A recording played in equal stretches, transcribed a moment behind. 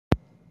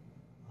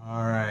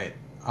All right.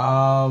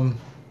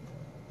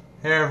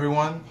 Hey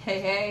everyone. Hey,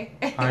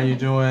 hey. How you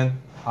doing?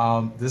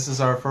 This is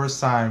our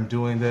first time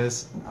doing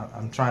this.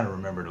 I'm trying to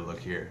remember to look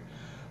here.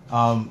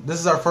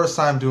 This is our first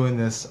time doing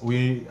this.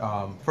 We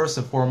first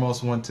and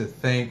foremost want to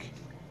thank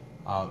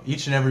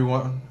each and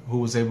everyone who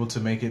was able to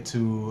make it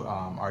to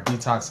our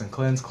detox and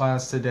cleanse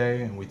class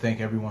today, and we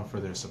thank everyone for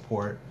their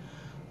support.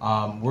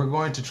 We're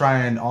going to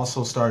try and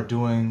also start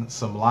doing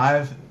some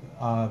live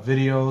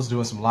videos,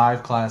 doing some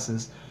live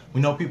classes. We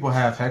know people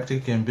have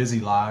hectic and busy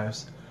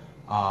lives,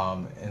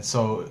 and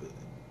so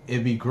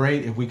it'd be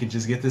great if we could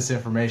just get this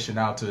information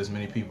out to as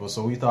many people.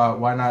 So we thought,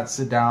 why not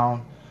sit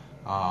down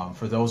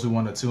for those who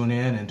want to tune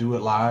in and do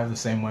it live the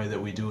same way that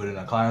we do it in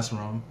a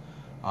classroom.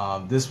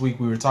 This week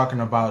we were talking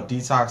about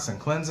detox and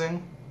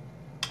cleansing.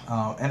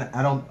 And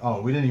I don't,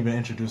 oh, we didn't even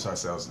introduce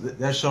ourselves.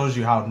 That shows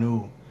you how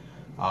new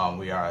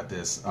we are at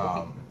this.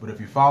 But if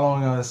you're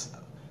following us,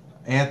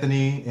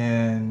 Anthony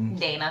and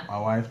Dana. my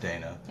wife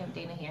Dana. Yep,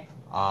 Dana here.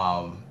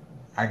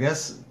 I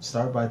guess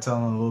start by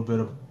telling a little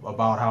bit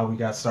about how we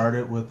got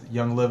started with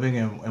Young Living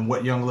and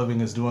what Young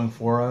Living is doing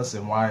for us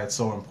and why it's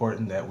so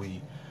important that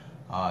we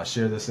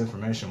share this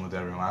information with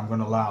everyone. I'm going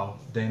to allow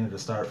Dana to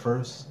start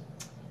first.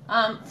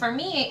 For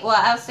me, well,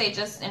 I would say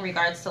just in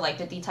regards to like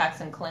the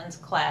detox and cleanse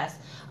class,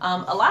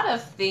 a lot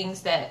of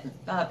things that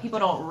people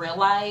don't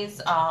realize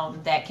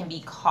that can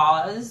be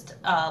caused,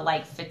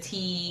 like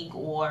fatigue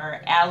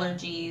or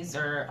allergies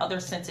or other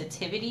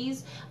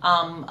sensitivities,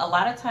 a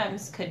lot of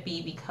times could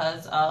be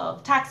because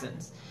of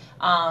toxins.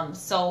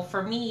 So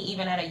for me,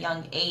 even at a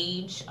young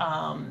age,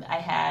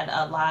 I had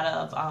a lot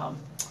of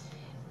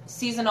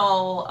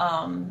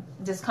seasonal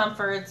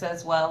discomforts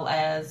as well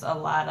as a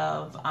lot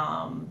of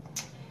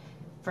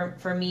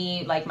for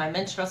me, like my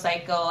menstrual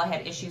cycle, I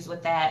had issues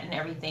with that and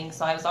everything.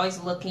 So I was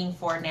always looking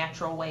for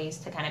natural ways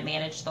to kind of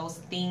manage those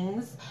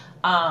things.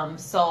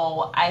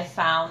 So I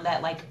found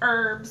that like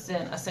herbs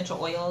and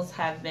essential oils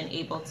have been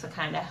able to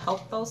kind of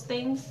help those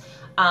things.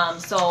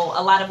 So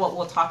a lot of what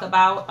we'll talk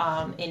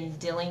about in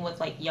dealing with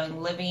like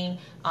Young Living,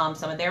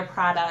 some of their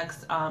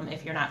products,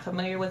 if you're not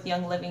familiar with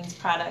Young Living's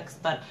products,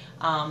 but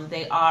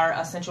they are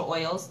essential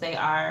oils. They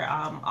are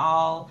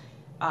all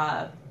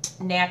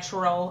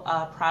natural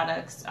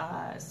products.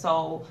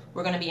 So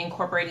we're going to be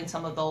incorporating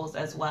some of those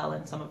as well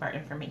in some of our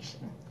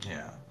information.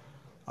 Yeah.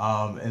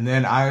 And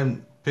then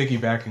I'm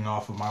piggybacking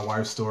off of my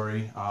wife's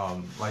story.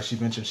 Like she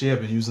mentioned, she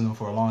had been using them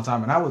for a long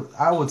time, and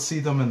I would see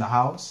them in the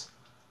house,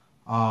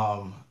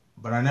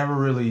 but I never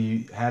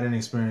really had any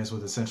experience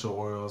with essential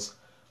oils.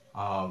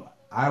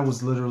 I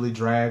was literally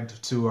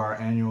dragged to our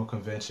annual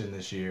convention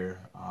this year,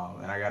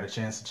 and I got a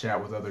chance to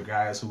chat with other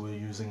guys who were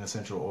using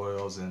essential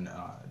oils and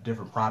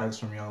different products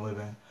from Young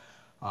Living.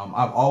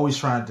 I've always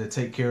tried to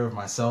take care of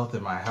myself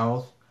and my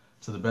health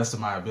to the best of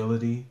my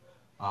ability,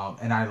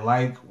 and I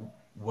like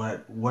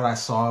what I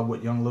saw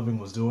what Young Living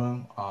was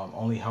doing.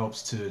 Only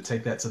helps to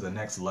take that to the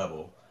next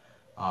level.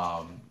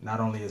 Not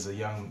only as a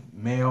young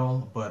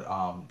male,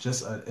 but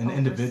just an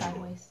individual.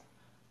 Sideways.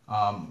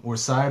 We're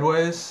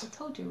sideways. I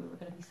told you we were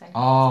going to be sideways.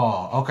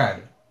 Oh, okay.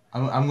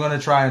 I'm gonna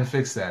try and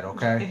fix that.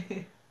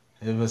 Okay.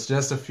 It was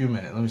just a few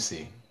minutes. Let me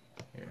see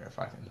here if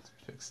I can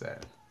fix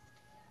that.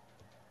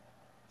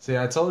 See,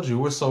 I told you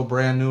we're so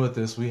brand new at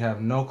this. We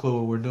have no clue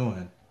what we're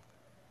doing.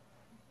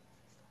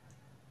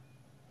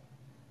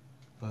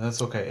 But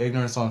that's okay.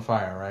 Ignorance on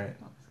fire, right?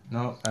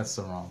 No, that's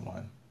the wrong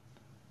one.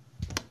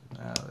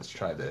 Now let's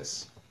try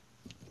this.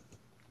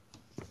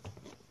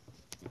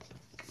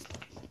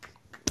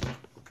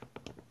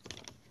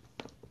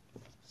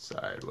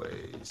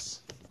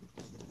 Sideways.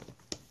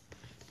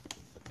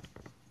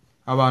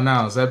 How about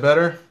now? Is that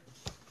better?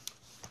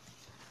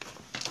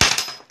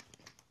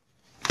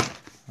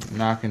 I'm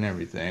knocking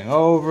everything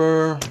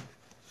over.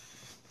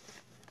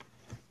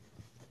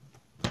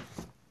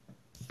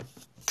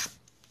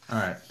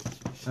 Alright.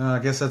 I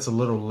guess that's a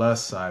little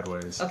less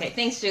sideways. Okay,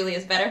 thanks, Julie.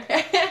 It's better.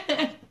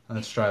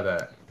 Let's try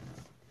that.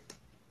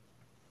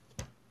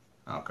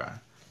 Okay.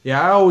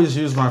 Yeah, I always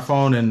use my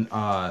phone in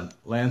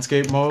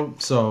landscape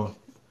mode, so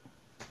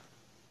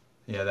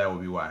yeah, that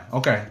would be why.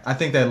 Okay, I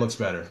think that looks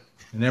better.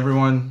 And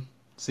everyone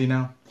see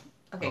now?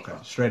 Okay,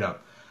 cool. Straight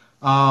up.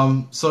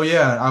 So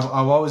yeah,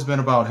 I've always been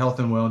about health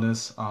and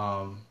wellness.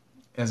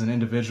 As an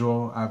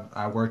individual,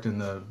 I worked in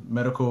the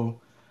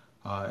medical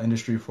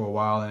industry for a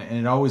while, and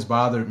it always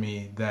bothered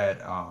me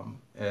that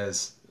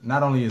as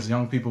not only as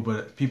young people,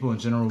 but people in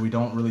general, we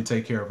don't really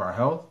take care of our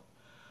health.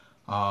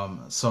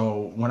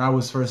 So when I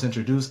was first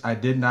introduced, I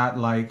did not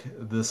like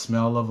the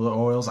smell of the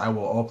oils. I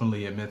will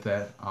openly admit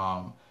that.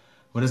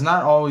 But it's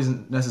not always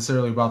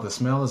necessarily about the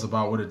smell. It's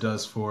about what it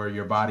does for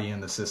your body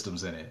and the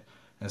systems in it.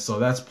 And so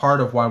that's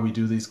part of why we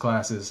do these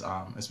classes.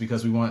 It's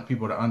because we want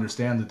people to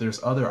understand that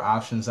there's other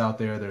options out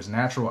there. There's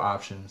natural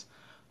options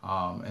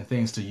and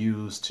things to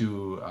use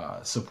to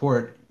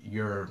support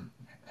your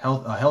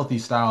a healthy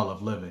style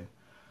of living.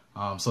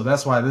 So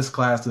that's why this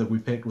class that we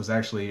picked was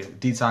actually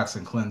detox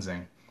and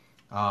cleansing.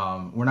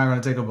 We're not going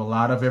to take up a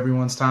lot of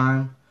everyone's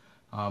time,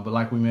 but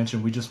like we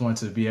mentioned, we just want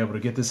to be able to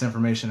get this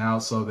information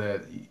out so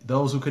that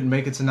those who couldn't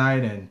make it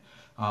tonight and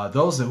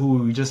those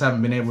who we just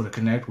haven't been able to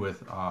connect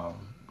with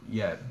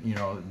yet,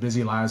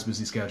 busy lives,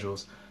 busy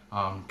schedules,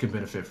 can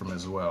benefit from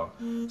as well.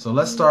 So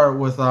let's start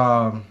with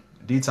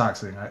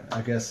detoxing.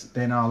 I guess,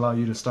 Dana, I'll allow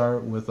you to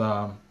start with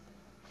okay.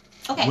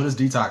 What is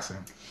detoxing?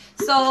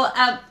 So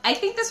I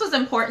think this was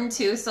important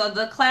too. So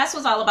the class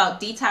was all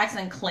about detox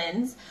and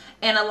cleanse.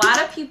 And a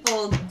lot of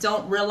people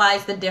don't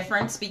realize the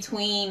difference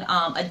between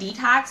a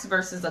detox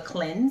versus a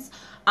cleanse.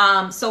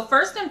 So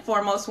first and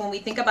foremost, when we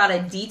think about a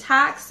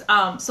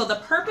detox, so the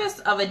purpose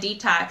of a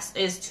detox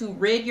is to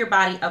rid your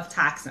body of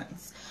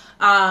toxins.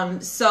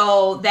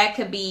 So that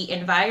could be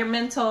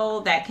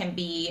environmental, that can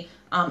be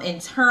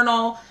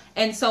internal.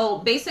 And so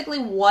basically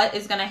what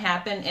is going to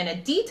happen in a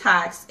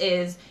detox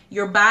is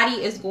your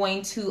body is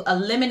going to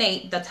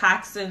eliminate the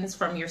toxins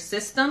from your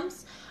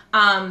systems.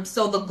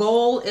 So the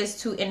goal is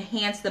to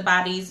enhance the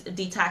body's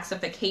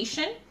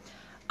detoxification.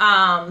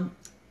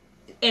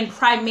 And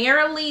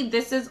primarily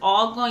this is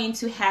all going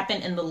to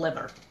happen in the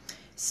liver.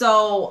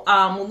 So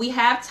when we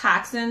have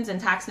toxins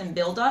and toxin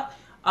buildup,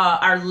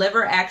 our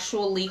liver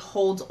actually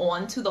holds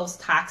on to those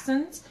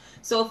toxins.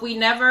 So if we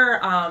never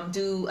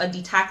do a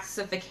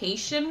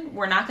detoxification,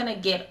 we're not going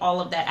to get all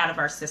of that out of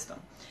our system.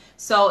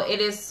 So it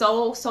is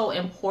so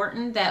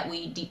important that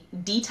we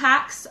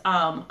detox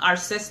our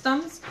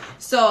systems.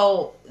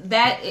 So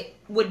that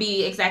would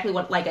be exactly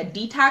what like a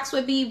detox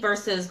would be,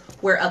 versus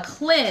where a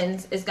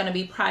cleanse is going to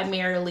be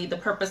primarily, the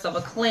purpose of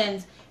a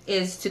cleanse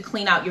is to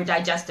clean out your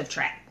digestive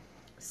tract.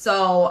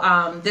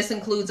 So this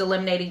includes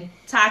eliminating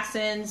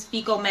toxins,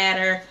 fecal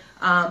matter,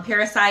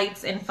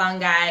 parasites, and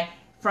fungi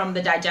from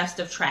the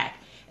digestive tract.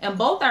 And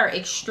both are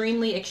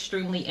extremely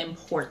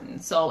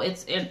important. So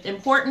it's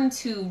important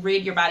to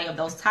rid your body of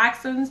those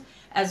toxins,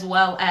 as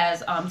well as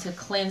to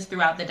cleanse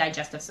throughout the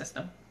digestive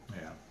system.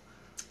 Yeah.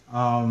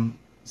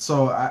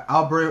 So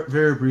I'll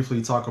very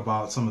briefly talk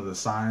about some of the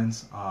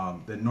signs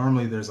that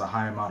normally there's a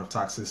high amount of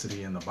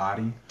toxicity in the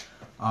body.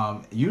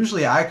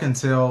 Usually I can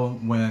tell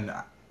when,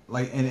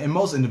 and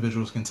most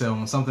individuals can tell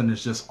when something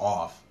is just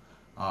off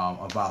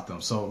about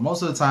them. So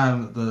most of the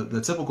time,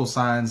 the typical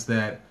signs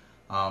that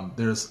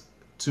there's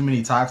too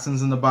many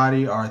toxins in the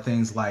body are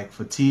things like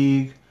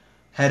fatigue,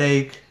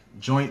 headache,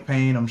 joint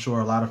pain. I'm sure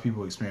a lot of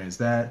people experience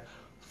that.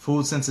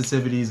 Food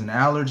sensitivities and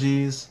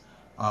allergies,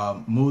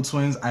 mood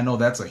swings. I know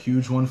that's a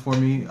huge one for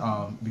me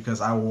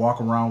because I will walk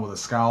around with a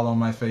scowl on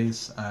my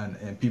face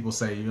and people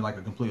say you're like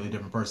a completely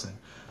different person.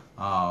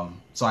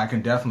 So I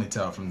can definitely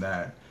tell from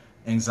that.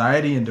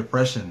 Anxiety and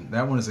depression,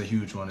 that one is a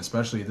huge one,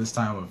 especially this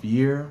time of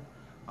year.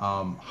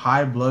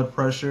 High blood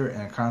pressure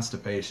and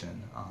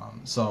constipation.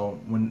 So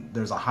when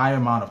there's a high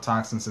amount of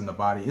toxins in the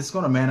body, it's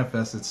going to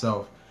manifest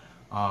itself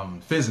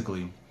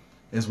physically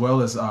as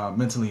well as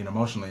mentally and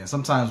emotionally. And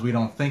sometimes we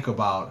don't think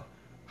about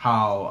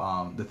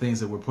how the things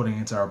that we're putting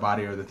into our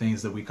body or the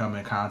things that we come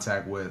in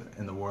contact with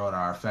in the world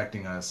are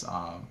affecting us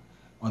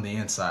on the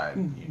inside.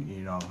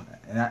 Mm-hmm.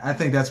 And I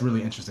think that's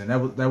really interesting.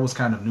 That was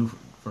kind of new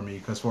for me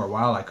because for a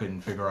while I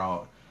couldn't figure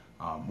out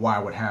why I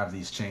would have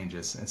these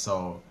changes. And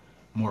so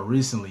more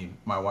recently,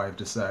 my wife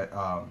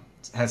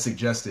has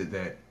suggested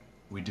that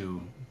we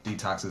do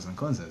detoxes and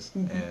cleanses,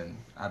 mm-hmm. and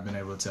I've been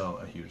able to tell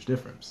a huge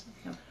difference.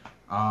 Yep.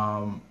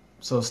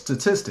 So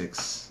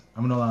statistics,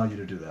 I'm going to allow you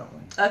to do that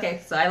one. Okay,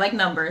 so I like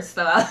numbers,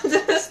 so I'll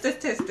do the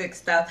statistics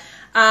stuff.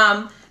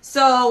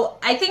 So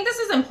I think this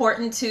is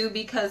important too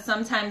because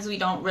sometimes we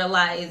don't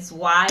realize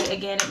why.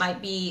 Again, it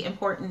might be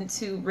important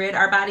to rid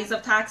our bodies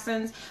of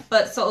toxins,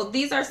 but so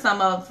these are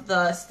some of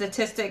the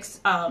statistics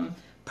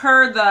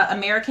per the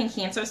American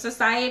Cancer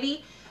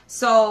Society.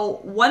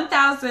 So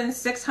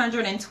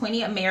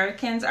 1,620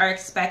 Americans are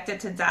expected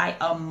to die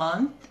a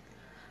month.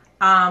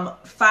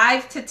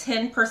 5 to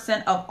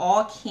 10% of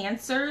all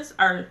cancers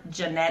are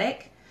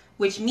genetic,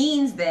 which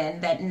means then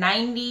that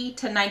 90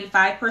 to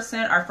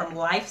 95% are from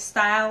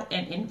lifestyle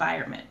and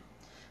environment.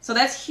 So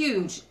that's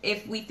huge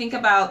if we think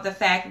about the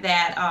fact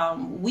that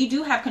we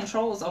do have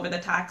controls over the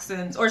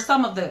toxins, or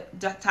some of the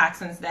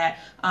toxins that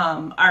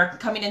are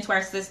coming into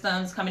our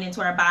systems, coming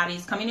into our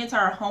bodies, coming into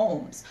our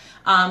homes.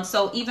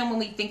 So even when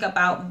we think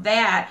about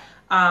that,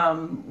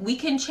 we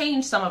can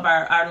change some of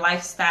our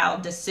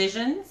lifestyle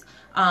decisions.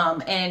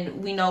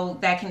 And we know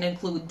that can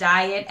include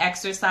diet,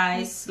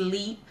 exercise,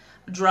 sleep,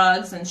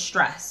 drugs, and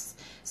stress.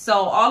 So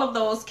all of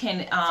those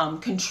can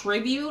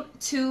contribute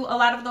to a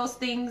lot of those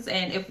things,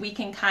 and if we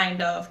can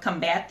kind of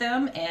combat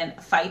them and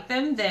fight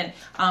them, then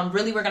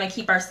really we're going to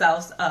keep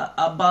ourselves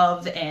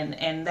above,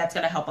 and that's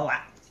going to help a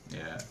lot.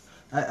 Yeah,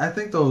 I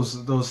think those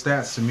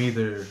stats to me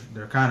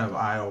they're kind of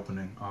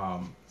eye-opening.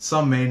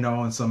 Some may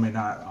know and some may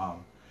not. A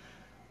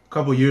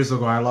couple years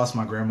ago, I lost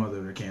my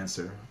grandmother to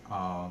cancer,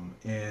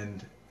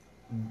 and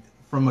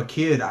from a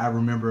kid, I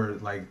remember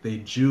like they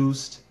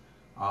juiced.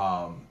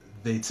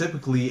 They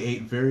typically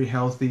ate very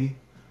healthy.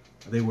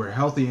 They were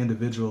healthy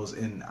individuals,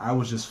 and I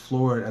was just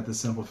floored at the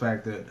simple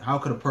fact that how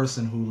could a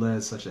person who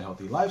led such a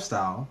healthy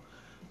lifestyle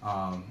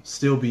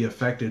still be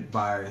affected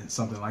by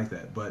something like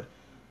that? But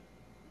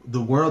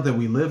the world that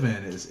we live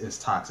in is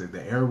toxic.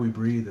 The air we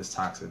breathe is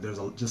toxic. There's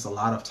just a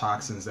lot of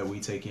toxins that we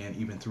take in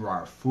even through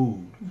our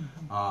food.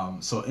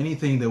 So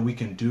anything that we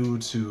can do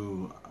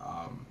to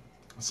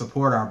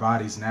support our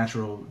body's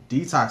natural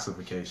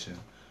detoxification,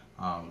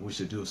 we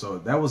should do. So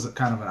that was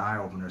kind of an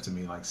eye-opener to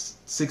me, like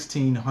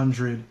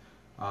 1,600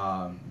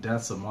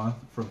 deaths a month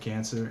from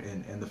cancer,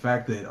 and the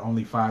fact that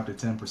only 5 to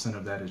 10%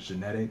 of that is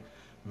genetic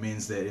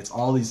means that it's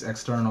all these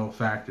external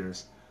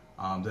factors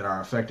that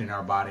are affecting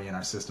our body and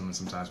our system, and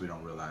sometimes we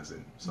don't realize it.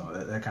 So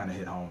that kind of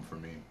hit home for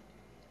me.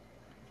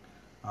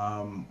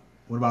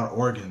 What about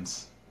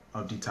organs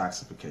of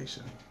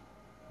detoxification?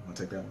 You want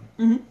to take that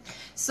one?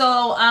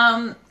 So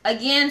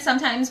again,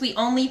 sometimes we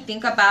only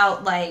think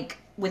about, like,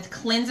 with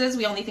cleanses,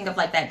 we only think of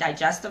like that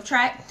digestive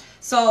tract.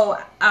 So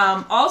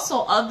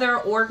also other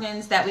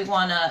organs that we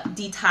want to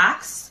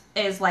detox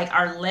is like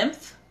our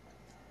lymph,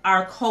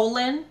 our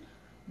colon,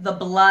 the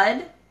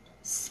blood,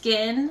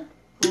 skin,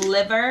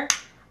 liver,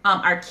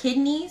 our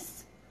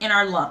kidneys, and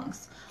our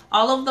lungs.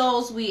 All of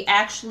those we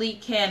actually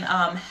can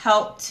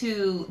help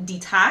to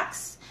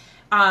detox.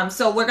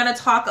 So we're going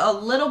to talk a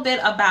little bit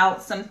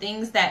about some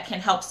things that can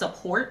help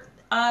support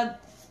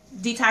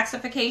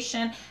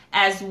detoxification,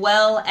 as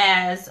well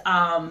as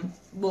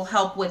will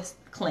help with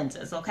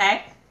cleanses.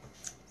 Okay.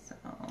 So.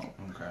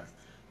 Okay.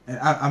 And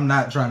I'm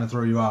not trying to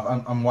throw you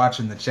off. I'm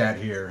watching the chat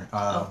here.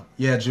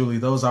 Yeah, Julie,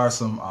 those are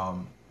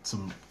some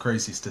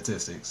crazy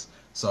statistics.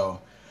 So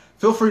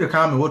feel free to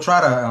comment. We'll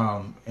try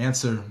to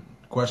answer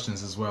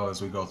questions as well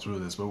as we go through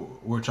this. But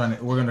we're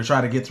going to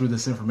try to get through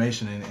this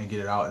information and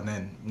get it out, and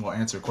then we'll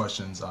answer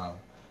questions.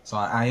 So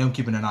I am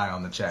keeping an eye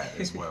on the chat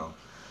as well.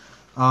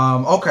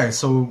 Okay,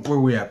 so where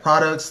we at?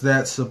 Products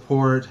that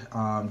support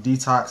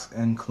detox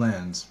and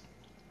cleanse.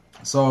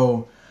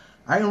 So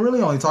I can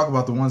really only talk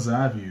about the ones that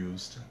I've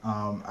used.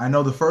 I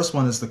know the first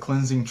one is the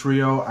Cleansing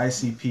Trio,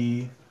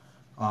 ICP,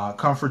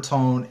 Comfort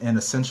Tone, and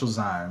Essential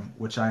Zyme,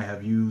 which I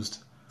have used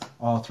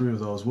all three of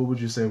those. What would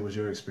you say was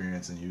your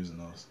experience in using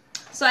those?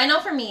 So I know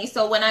for me,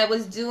 so when I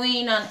was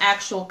doing an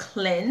actual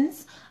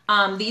cleanse,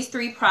 these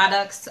three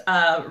products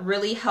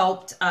really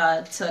helped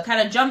to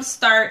kind of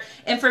jumpstart.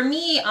 And for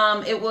me,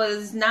 it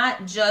was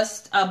not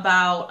just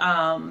about,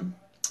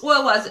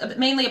 well, it was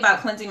mainly about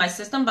cleansing my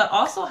system, but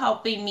also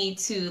helping me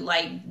to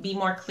like be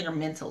more clear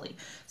mentally.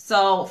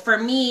 So for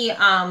me,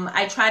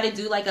 I try to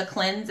do like a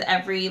cleanse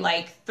every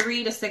like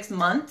 3 to 6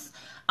 months,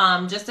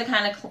 just to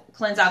kind of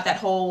cleanse out that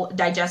whole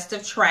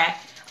digestive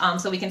tract.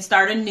 So we can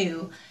start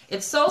anew.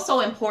 It's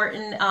so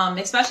important,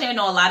 especially I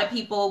know a lot of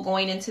people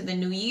going into the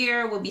new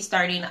year will be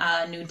starting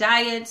new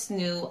diets,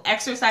 new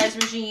exercise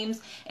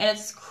regimes, and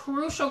it's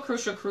crucial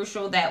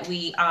that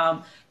we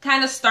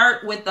kind of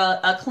start with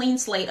a clean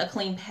slate, a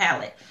clean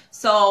palate.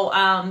 So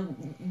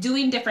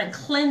doing different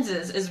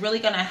cleanses is really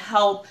going to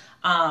help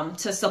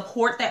to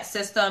support that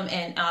system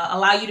and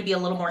allow you to be a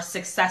little more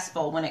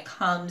successful when it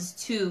comes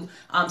to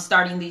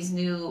starting these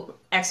new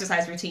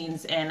exercise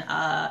routines and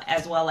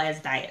as well as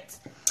diets.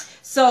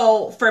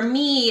 So for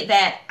me,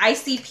 that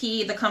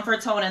ICP, the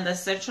Comfort Tone, and the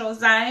Essential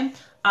Zyme,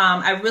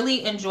 I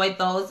really enjoyed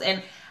those.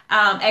 And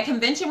at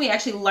convention, we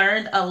actually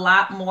learned a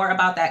lot more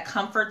about that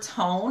Comfort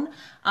Tone.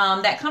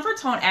 That Comfort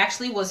Tone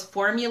actually was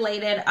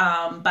formulated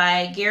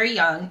by Gary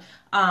Young,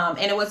 and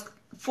it was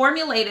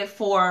formulated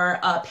for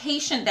a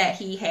patient that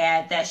he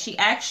had, that she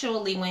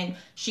actually, when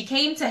she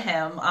came to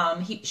him,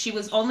 she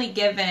was only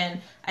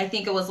given, I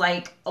think it was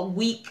like a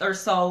week or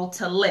so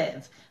to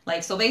live.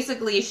 Like, so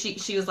basically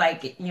she was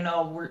like, you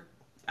know,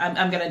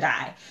 I'm gonna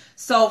die.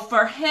 So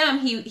for him,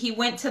 he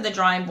went to the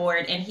drawing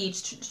board and he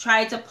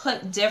tried to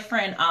put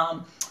different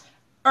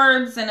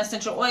herbs and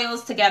essential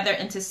oils together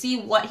and to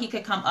see what he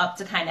could come up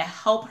to kind of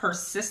help her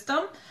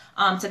system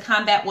to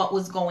combat what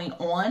was going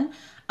on.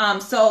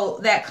 So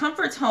that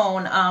Comfort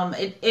Tone,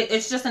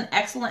 it's just an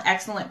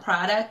excellent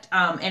product,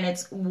 and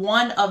it's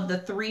one of the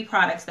 3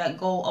 products that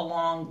go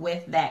along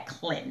with that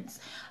cleanse.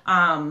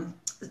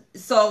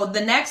 So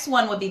the next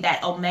one would be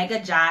that Omega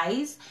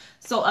Gize.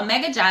 So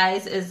Omega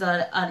Gize is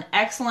an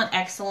excellent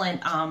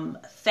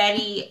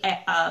fatty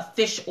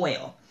fish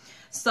oil.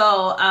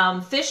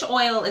 So fish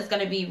oil is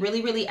going to be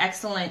really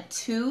excellent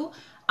too,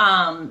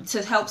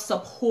 to help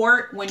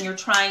support when you're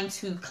trying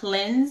to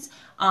cleanse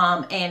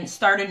and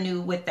start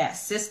anew with that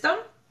system,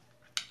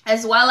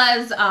 as well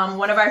as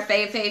one of our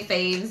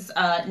faves,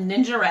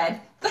 Ninja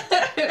Red.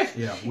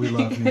 Yeah, we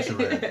love Ninja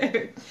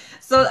Red.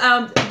 So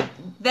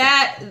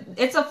that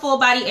it's a full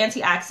body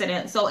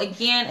antioxidant. So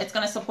again, it's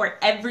going to support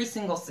every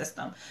single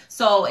system.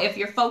 So if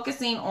you're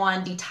focusing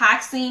on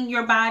detoxing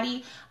your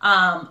body,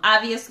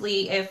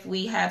 obviously if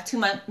we have too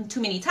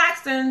many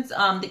toxins,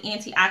 the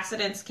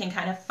antioxidants can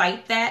kind of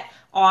fight that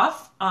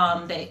off.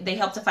 They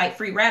help to fight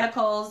free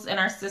radicals in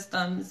our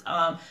systems.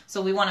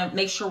 So we want to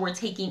make sure we're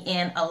taking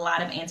in a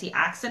lot of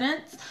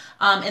antioxidants.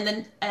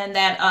 And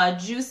that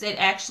juice, it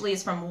actually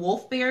is from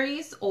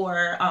wolfberries,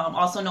 or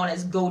also known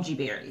as goji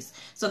berries.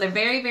 So they're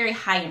very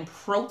high in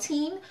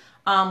protein.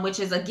 which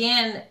is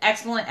again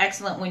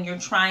excellent when you're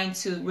trying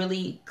to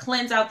really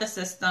cleanse out the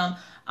system,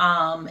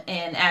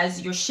 and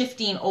as you're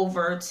shifting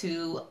over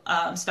to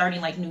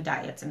starting like new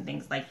diets and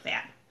things like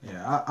that.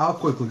 Yeah, I'll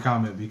quickly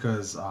comment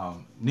because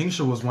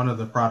Ningxia was one of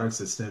the products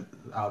that stood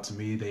out to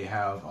me. They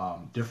have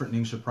different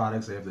Ningxia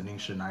products. They have the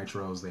Ningxia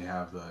Nitros. They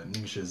have the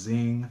Ningxia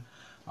Zing,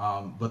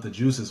 but the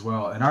juice as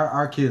well. And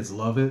our kids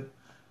love it.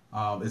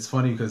 It's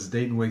funny because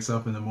Dayton wakes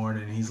up in the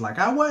morning and he's like,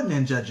 "I want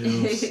Ninja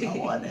juice. I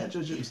want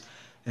Ninja juice,"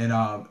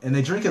 and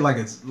they drink it like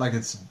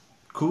it's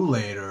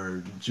Kool-Aid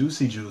or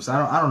Juicy Juice.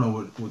 I don't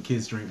know what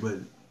kids drink, but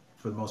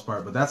for the most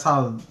part, but that's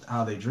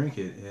how they drink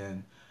it,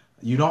 and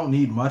you don't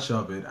need much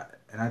of it.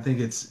 And I think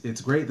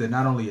it's great that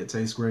not only it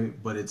tastes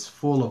great, but it's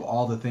full of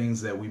all the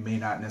things that we may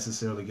not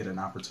necessarily get an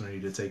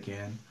opportunity to take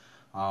in.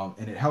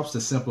 And it helps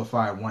to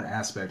simplify one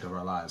aspect of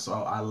our lives. So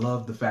I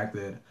love the fact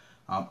that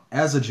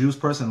as a juice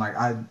person, like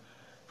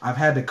I've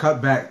had to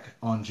cut back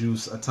on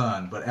juice a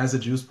ton, but as a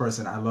juice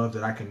person, I love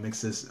that I can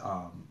mix this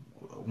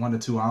 1 to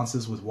 2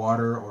 ounces with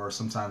water, or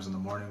sometimes in the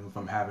morning if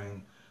I'm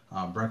having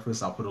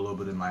breakfast, I'll put a little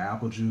bit in my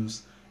apple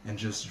juice and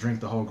just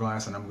drink the whole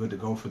glass, and I'm good to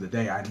go for the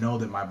day. I know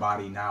that my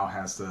body now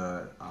has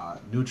the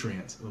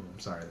nutrients. Oh, I'm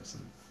sorry, this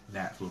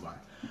gnat flew by.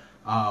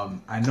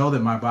 I know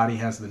that my body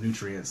has the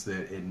nutrients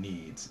that it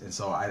needs, and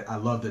so I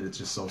love that it's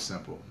just so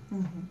simple.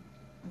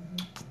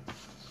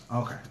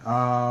 Okay,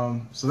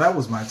 so that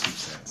was my 2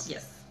 cents.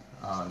 Yes.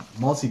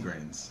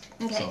 Multigrains.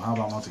 Okay. So how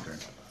about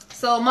multigrains?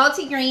 So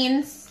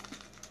multigrains.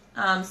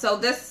 So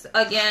this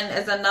again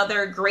is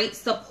another great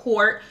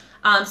support.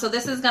 So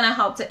this is going to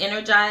help to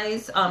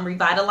energize,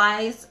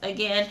 revitalize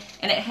again,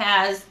 and it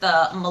has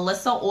the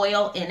Melissa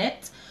oil in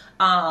it.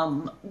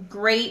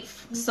 Great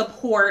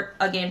support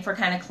again for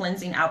kind of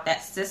cleansing out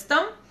that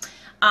system.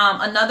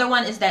 Another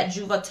one is that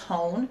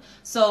Juvatone.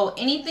 So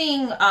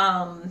anything,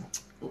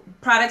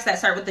 products that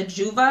start with the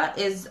Juva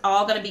is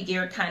all going to be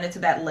geared kind of to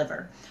that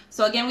liver.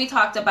 So again, we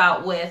talked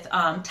about with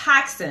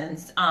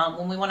toxins,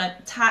 when we want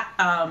to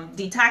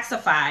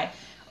detoxify,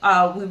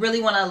 we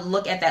really want to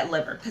look at that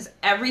liver because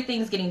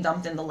everything's getting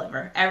dumped in the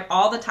liver.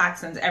 All the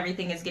toxins,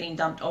 everything is getting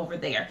dumped over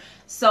there.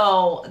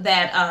 So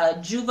that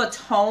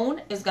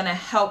Juvatone is going to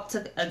help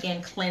to,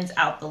 again, cleanse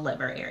out the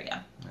liver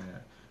area.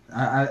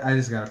 Yeah. I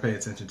just got to pay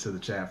attention to the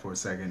chat for a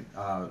second.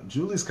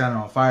 Julie's kind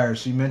of on fire.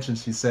 She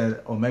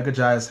said Omega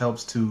Gias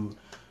helps to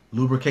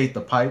lubricate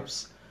the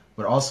pipes,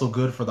 but also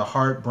good for the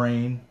heart,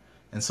 brain,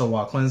 and so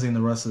while cleansing, the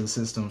rest of the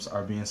systems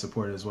are being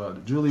supported as well.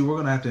 Julie, we're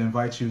going to have to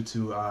invite you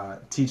to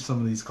teach some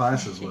of these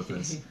classes with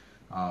us.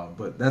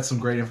 But that's some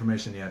great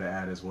information you had to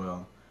add as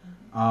well.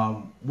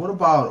 What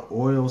about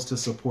oils to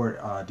support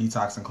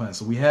detox and cleanse?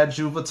 So we had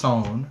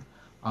Juvatone.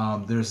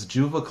 There's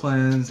Juva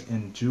Cleanse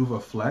and Juva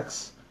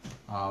Flex.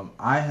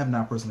 I have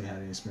not personally had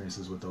any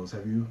experiences with those.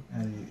 Have you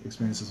had any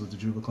experiences with the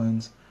Juva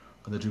Cleanse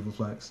or the Juva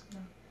Flex?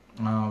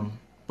 No.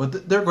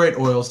 But they're great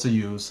oils to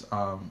use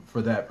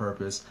for that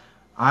purpose.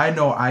 I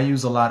know I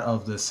use a lot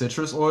of the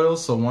citrus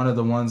oils, so one of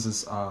the ones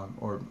is,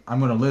 or I'm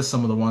going to list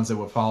some of the ones that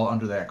would fall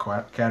under that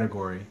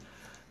category.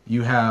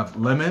 You have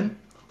lemon,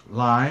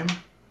 lime,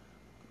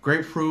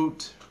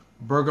 grapefruit,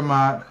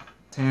 bergamot,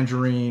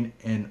 tangerine,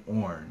 and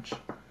orange.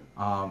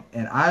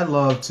 And I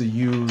love to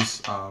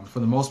use, for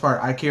the most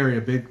part, I carry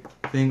a big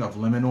thing of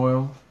lemon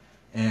oil,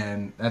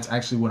 and that's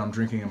actually what I'm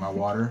drinking in my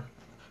water.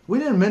 We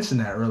didn't mention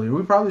that earlier.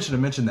 We probably should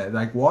have mentioned that.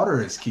 Like,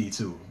 water is key,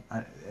 too.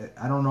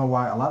 I don't know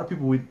why. A lot of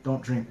people, we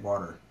don't drink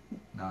water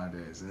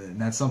nowadays. And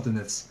that's something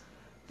that's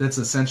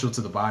essential to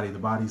the body. The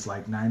body's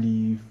like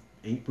 98%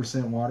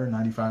 water,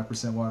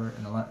 95% water.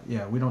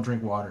 And we don't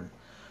drink water.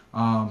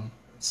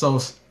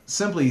 So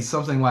simply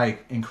something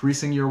like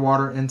increasing your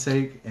water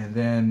intake, and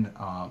then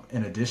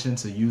in addition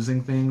to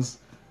using things,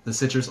 the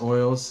citrus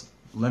oils,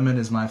 lemon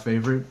is my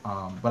favorite.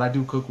 But I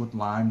do cook with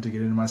lime to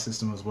get it in my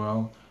system as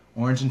well.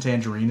 Orange and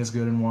tangerine is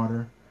good in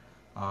water.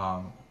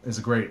 It's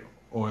a great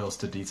oils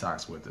to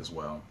detox with as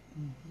well.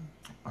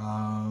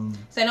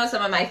 So I know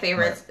some of my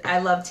favorites. Right. I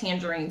love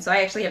tangerine, so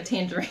I actually have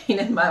tangerine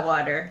in my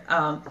water.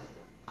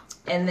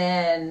 And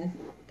then,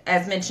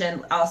 as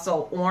mentioned,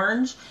 also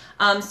orange.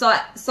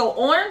 So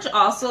orange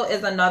also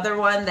is another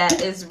one that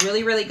is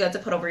really, really good to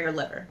put over your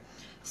liver.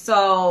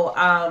 So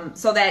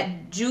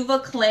that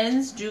Juva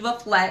Cleanse,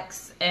 Juva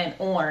Flex, and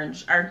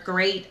orange are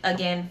great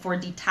again for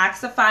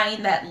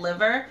detoxifying that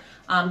liver.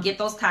 Get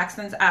those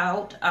toxins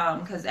out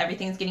because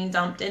everything's getting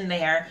dumped in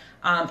there.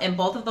 And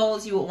both of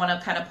those, you would want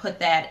to kind of put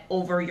that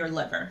over your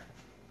liver.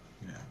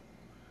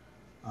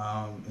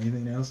 Yeah.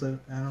 Anything else to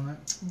add on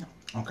that?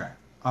 No. Okay.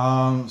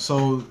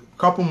 So a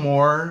couple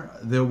more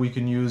that we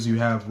can use. You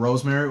have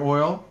rosemary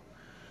oil,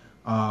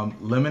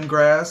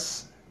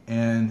 lemongrass,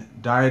 and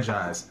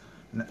Diagize.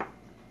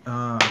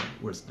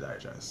 Where's the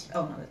Diagize?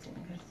 Oh, no, that's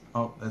lemongrass.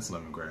 Oh, that's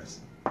lemongrass.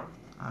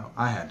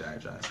 I had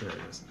Diagize. There it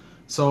is.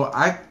 So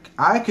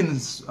I can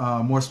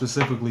more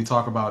specifically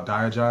talk about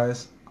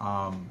Diagize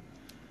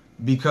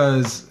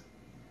because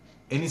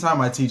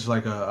anytime I teach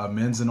like a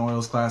men's and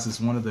oils class, it's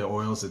one of the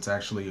oils that's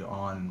actually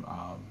on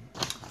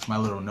my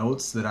little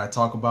notes that I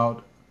talk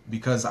about,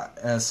 because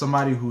as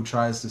somebody who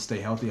tries to stay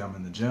healthy, I'm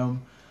in the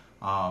gym.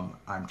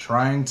 I'm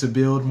trying to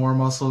build more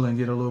muscle and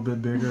get a little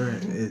bit bigger.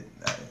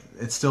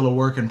 It's still a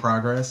work in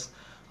progress.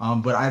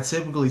 But I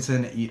typically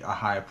tend to eat a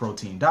high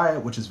protein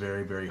diet, which is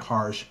very, very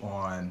harsh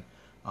on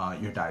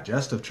your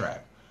digestive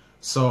tract.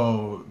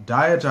 So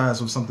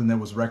Diagize was something that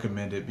was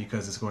recommended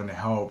because it's going to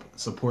help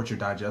support your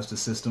digestive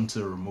system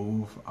to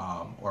remove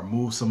or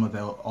move some of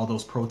all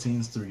those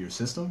proteins through your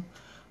system.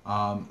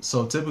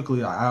 So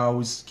typically I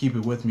always keep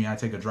it with me. I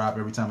take a drop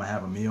every time I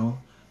have a meal.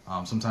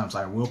 Sometimes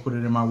I will put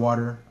it in my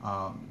water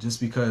just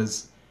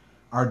because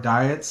our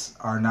diets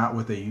are not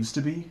what they used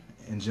to be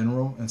in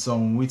general. And so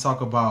when we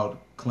talk about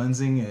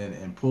cleansing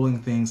and pulling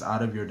things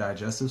out of your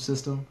digestive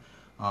system,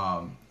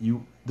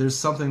 there's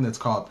something that's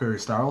called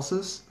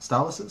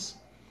peristalsis,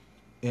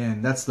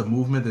 and that's the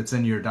movement that's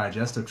in your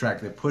digestive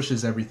tract that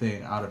pushes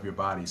everything out of your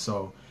body.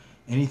 So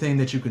anything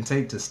that you can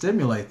take to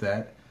stimulate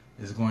that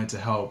is going to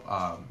help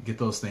get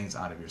those things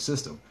out of your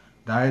system.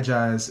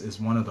 Diagize is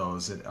one of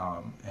those. It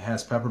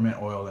has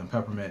peppermint oil, and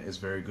peppermint is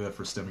very good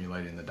for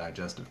stimulating the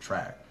digestive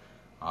tract.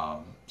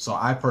 So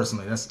I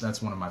personally,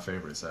 that's one of my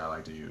favorites that I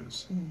like to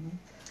use. Mm-hmm.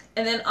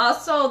 And then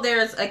also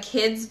there's a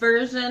kids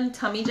version,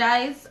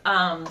 Tummygize.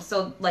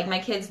 So like my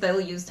kids,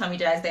 they'll use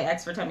Tummygize. They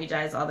ask for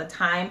Tummygize all the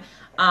time.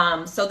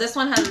 So this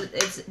one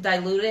it's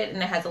diluted and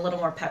it has a little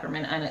more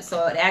peppermint in it.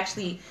 So it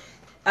actually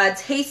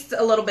tastes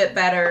a little bit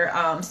better,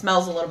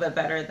 smells a little bit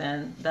better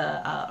than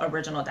the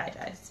original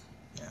Diagize.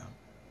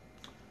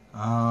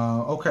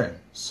 Yeah. Okay.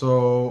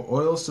 So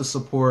oils to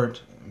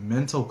support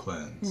mental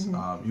cleanse.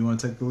 Mm-hmm. You want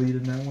to take the lead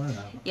in that one?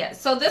 Yeah.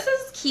 So this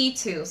is key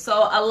too.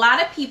 So a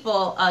lot of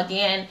people,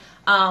 again,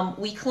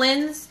 we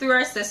cleanse through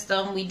our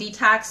system, we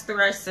detox through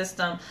our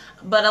system,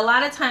 but a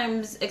lot of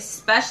times,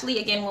 especially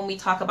again when we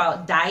talk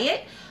about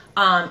diet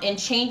and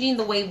changing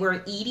the way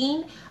we're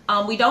eating,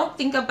 we don't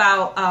think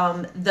about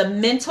the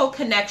mental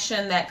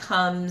connection that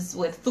comes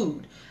with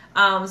food.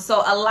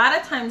 So a lot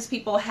of times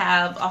people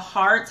have a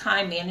hard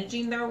time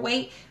managing their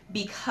weight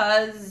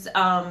because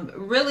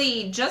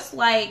really just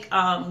like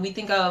we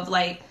think of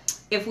like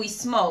if we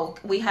smoke,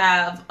 we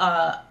have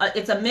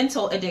it's a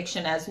mental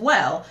addiction as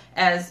well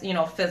as, you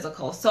know,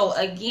 physical. So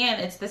again,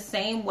 it's the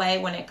same way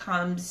when it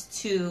comes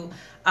to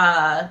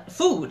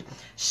food.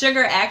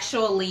 Sugar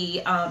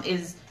actually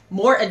is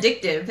more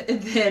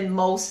addictive than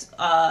most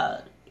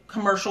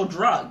commercial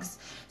drugs.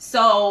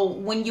 So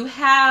when you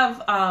have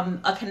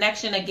a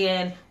connection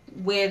again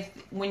with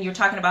when you're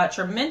talking about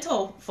your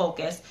mental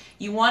focus,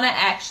 you want to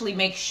actually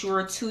make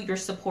sure too you're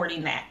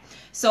supporting that.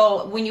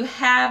 So when you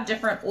have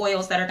different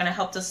oils that are going to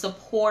help to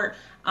support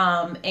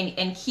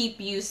and keep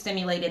you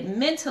stimulated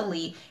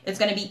mentally, it's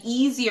going to be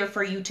easier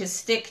for you to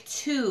stick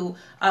to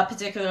a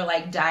particular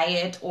like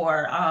diet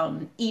or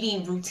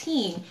eating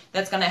routine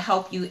that's going to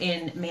help you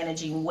in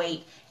managing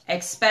weight,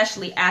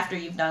 especially after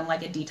you've done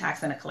like a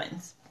detox and a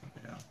cleanse.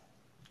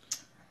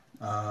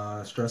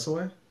 Yeah. Stress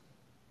away?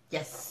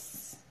 Yes.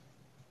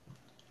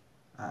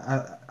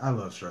 I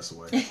love Stress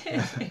Away.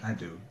 I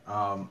do.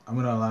 I'm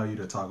going to allow you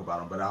to talk about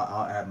them, but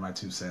I'll add my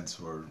 2 cents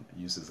for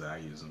uses that I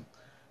use them.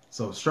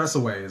 So Stress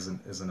Away is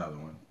another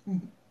one.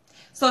 Mm-hmm.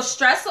 So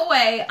Stress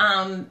Away,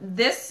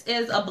 this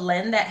is a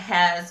blend that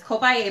has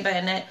copaiba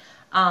in it,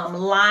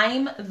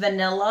 lime,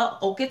 vanilla,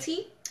 oak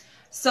tea.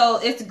 So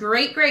it's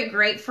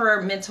great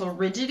for mental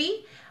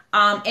rigidity.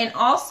 And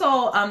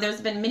also there's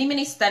been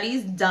many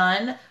studies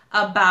done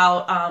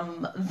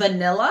about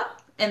vanilla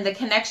and the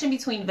connection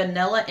between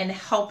vanilla and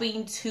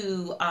helping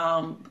to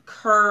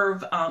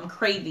curb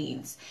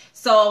cravings.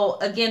 So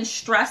again,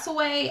 Stress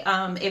Away,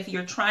 if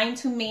you're trying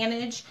to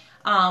manage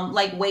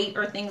like weight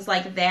or things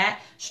like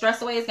that,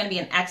 Stress Away is going to be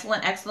an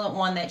excellent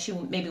one that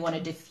you maybe want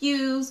to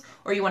diffuse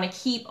or you want to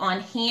keep on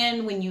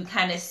hand when you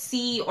kind of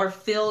see or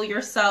feel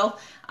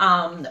yourself.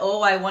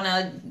 I want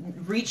to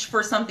reach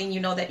for something you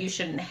know that you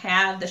shouldn't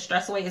have. The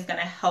Stress Away is going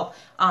to help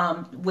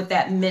with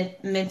that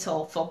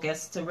mental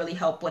focus to really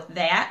help with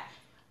that.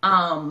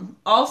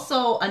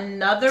 Also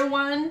another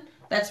one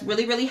that's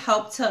really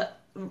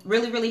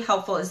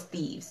helpful is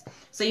Thieves.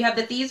 So you have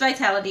the Thieves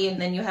Vitality and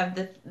then you have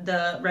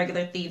the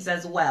regular Thieves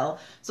as well.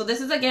 So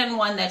this is again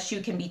one that you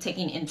can be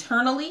taking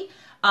internally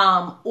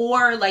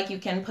or like you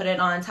can put it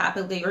on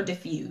topically or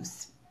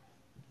diffuse.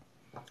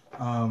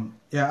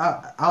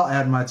 Yeah, I'll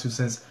add my 2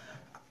 cents.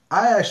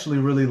 I actually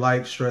really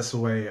like Stress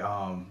Away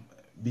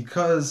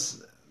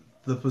because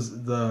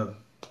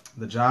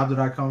the job that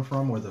I come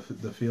from or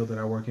the field that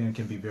I work in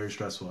can be very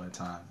stressful at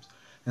times.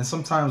 And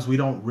sometimes we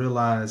don't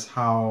realize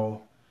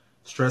how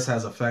stress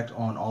has effect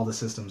on all the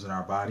systems in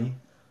our body,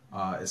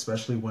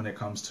 especially when it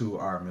comes to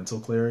our mental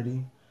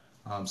clarity.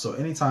 So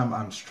anytime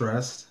I'm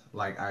stressed,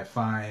 like I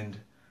find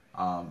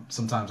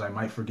sometimes I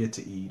might forget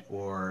to eat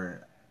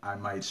or I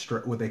might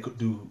what they could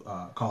do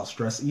call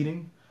stress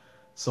eating.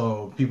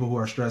 So people who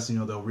are stressed, you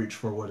know, they'll reach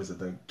for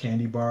the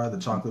candy bar, the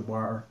chocolate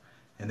bar,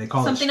 and they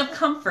call something it of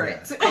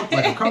comfort,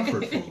 like a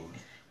comfort food.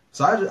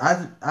 So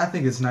I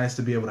think it's nice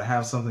to be able to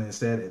have something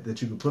instead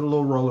that you can put a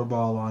little roller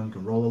ball on, you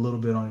can roll a little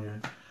bit on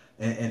your,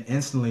 and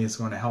instantly it's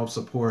going to help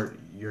support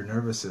your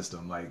nervous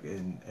system. Like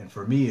and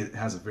for me, it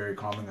has a very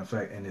calming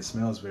effect and it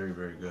smells very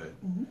good.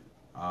 Mm-hmm.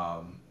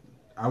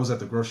 I was at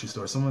the grocery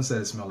store. Someone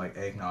said it smelled like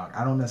eggnog.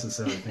 I don't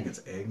necessarily think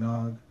it's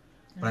eggnog,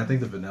 but I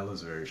think the vanilla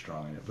is very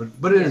strong in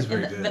it. But it is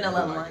very good.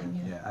 Vanilla and like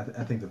lime. Yeah,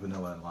 I think the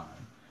vanilla and lime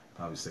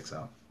probably sticks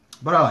out.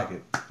 But I like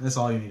it. That's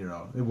all you need to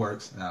know. It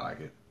works, and I like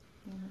it.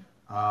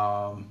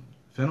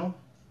 Fennel?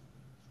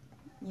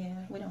 Yeah,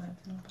 we don't have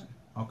fennel.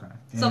 Okay.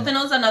 So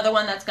fennel's another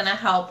one that's going to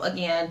help,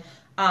 again,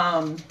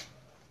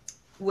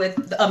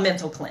 with a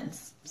mental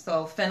cleanse.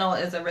 So fennel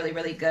is a really,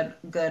 really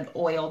good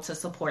oil to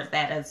support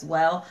that as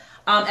well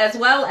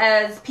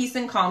as Peace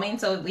and Calming.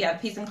 So we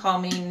have Peace and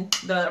Calming,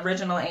 the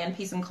original, and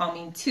Peace and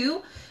Calming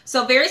 2.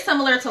 So very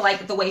similar to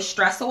like the way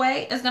Stress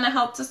Away is going to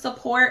help to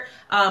support.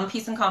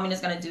 Peace and Calming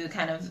is going to do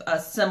kind of a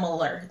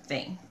similar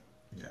thing.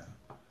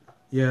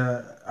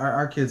 Yeah,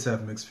 our kids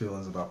have mixed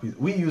feelings about peace.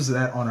 We use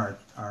that on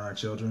our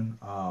children.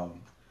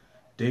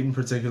 Dayton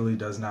particularly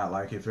does not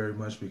like it very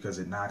much because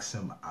it knocks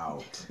him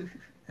out.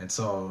 And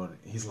so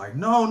he's like,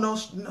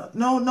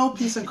 no,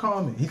 Peace and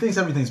Calming. He thinks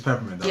everything's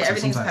peppermint, though. Yeah, so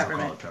everything's sometimes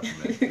peppermint. I'll call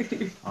it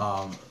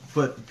peppermint.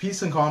 But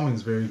Peace and Calming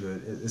is very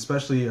good,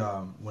 especially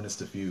when it's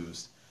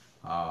diffused.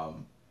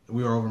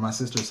 We were over at my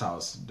sister's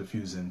house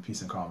diffusing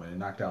Peace and Calming. It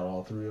knocked out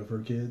all 3 of her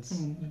kids.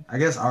 Mm-hmm. I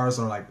guess ours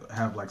are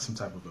have some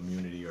type of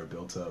immunity or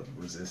built up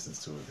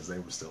resistance to it because they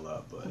were still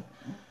up. But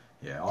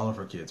yeah, all of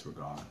her kids were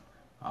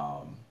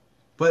gone.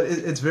 But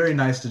it's very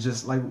nice to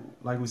just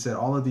like we said,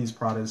 all of these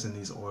products and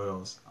these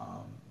oils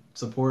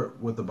support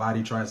what the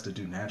body tries to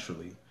do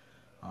naturally.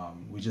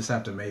 We just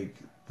have to make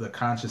the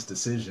conscious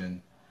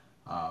decision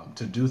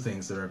to do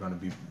things that are going to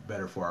be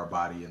better for our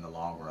body in the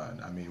long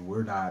run. I mean,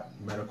 we're not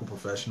medical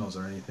professionals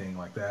or anything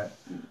like that,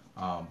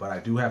 but I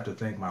do have to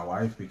thank my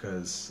wife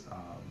because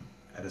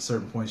at a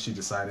certain point she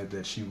decided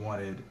that she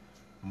wanted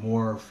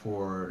more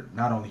for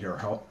not only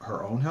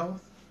her own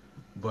health,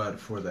 but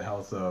for the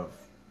health of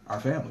our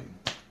family.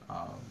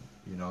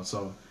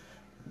 So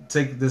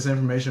take this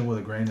information with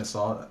a grain of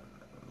salt.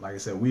 Like I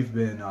said, we've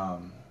been, how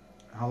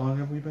long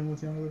have we been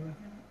with Young Living?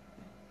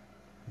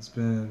 It's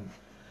been,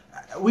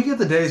 we get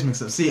the days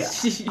mixed up. See,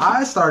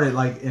 I started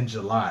in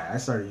July. I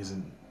started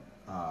using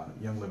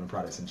Young Living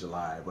products in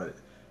July, but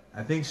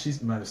I think she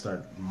might have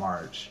started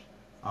March.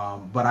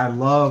 But I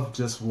love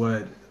just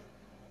what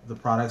the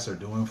products are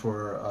doing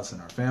for us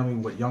and our family,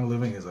 what Young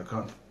Living as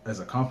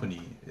a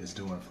company is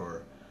doing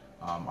for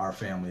our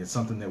family. It's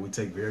something that we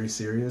take very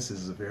serious. This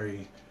is a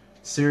very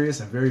serious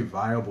and very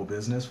viable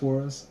business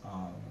for us.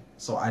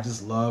 So I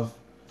just love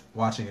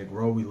watching it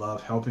grow. We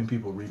love helping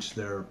people reach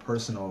their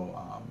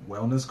personal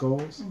wellness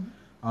goals.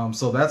 Mm-hmm.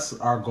 So that's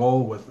our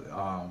goal with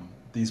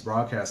these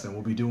broadcasts, and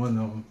we'll be doing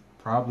them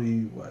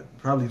probably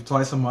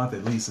twice a month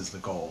at least is the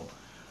goal.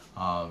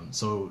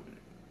 So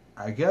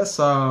I guess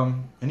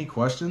any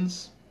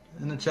questions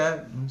in the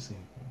chat? Let me see.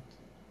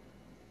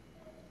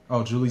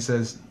 Oh, Julie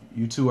says,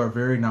 you two are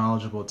very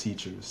knowledgeable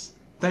teachers.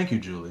 Thank you,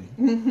 Julie.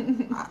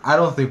 I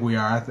don't think we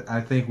are.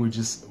 I think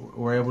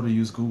we're able to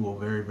use Google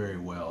very, very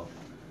well.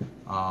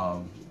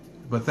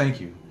 But thank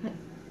you.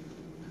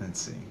 Let's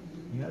see.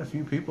 You got a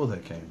few people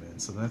that came in,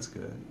 so that's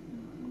good.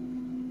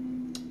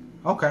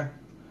 Okay.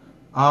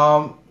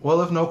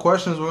 Well, if no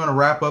questions, we're going to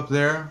wrap up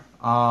there.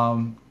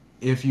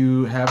 If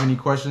you have any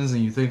questions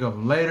and you think of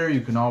them later,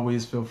 you can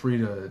always feel free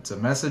to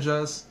message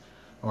us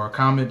or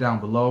comment down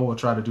below. We'll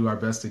try to do our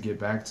best to get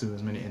back to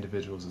as many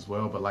individuals as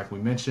well. But like we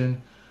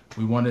mentioned,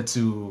 we wanted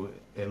to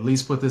at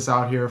least put this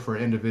out here for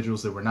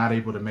individuals that were not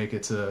able to make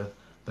it to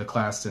the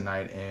class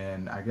tonight.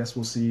 And I guess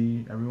we'll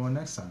see everyone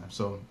next time.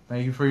 So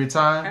thank you for your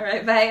time. All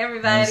right. Bye,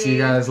 everybody. And see you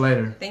guys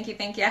later. Thank you.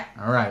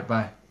 All right.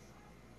 Bye.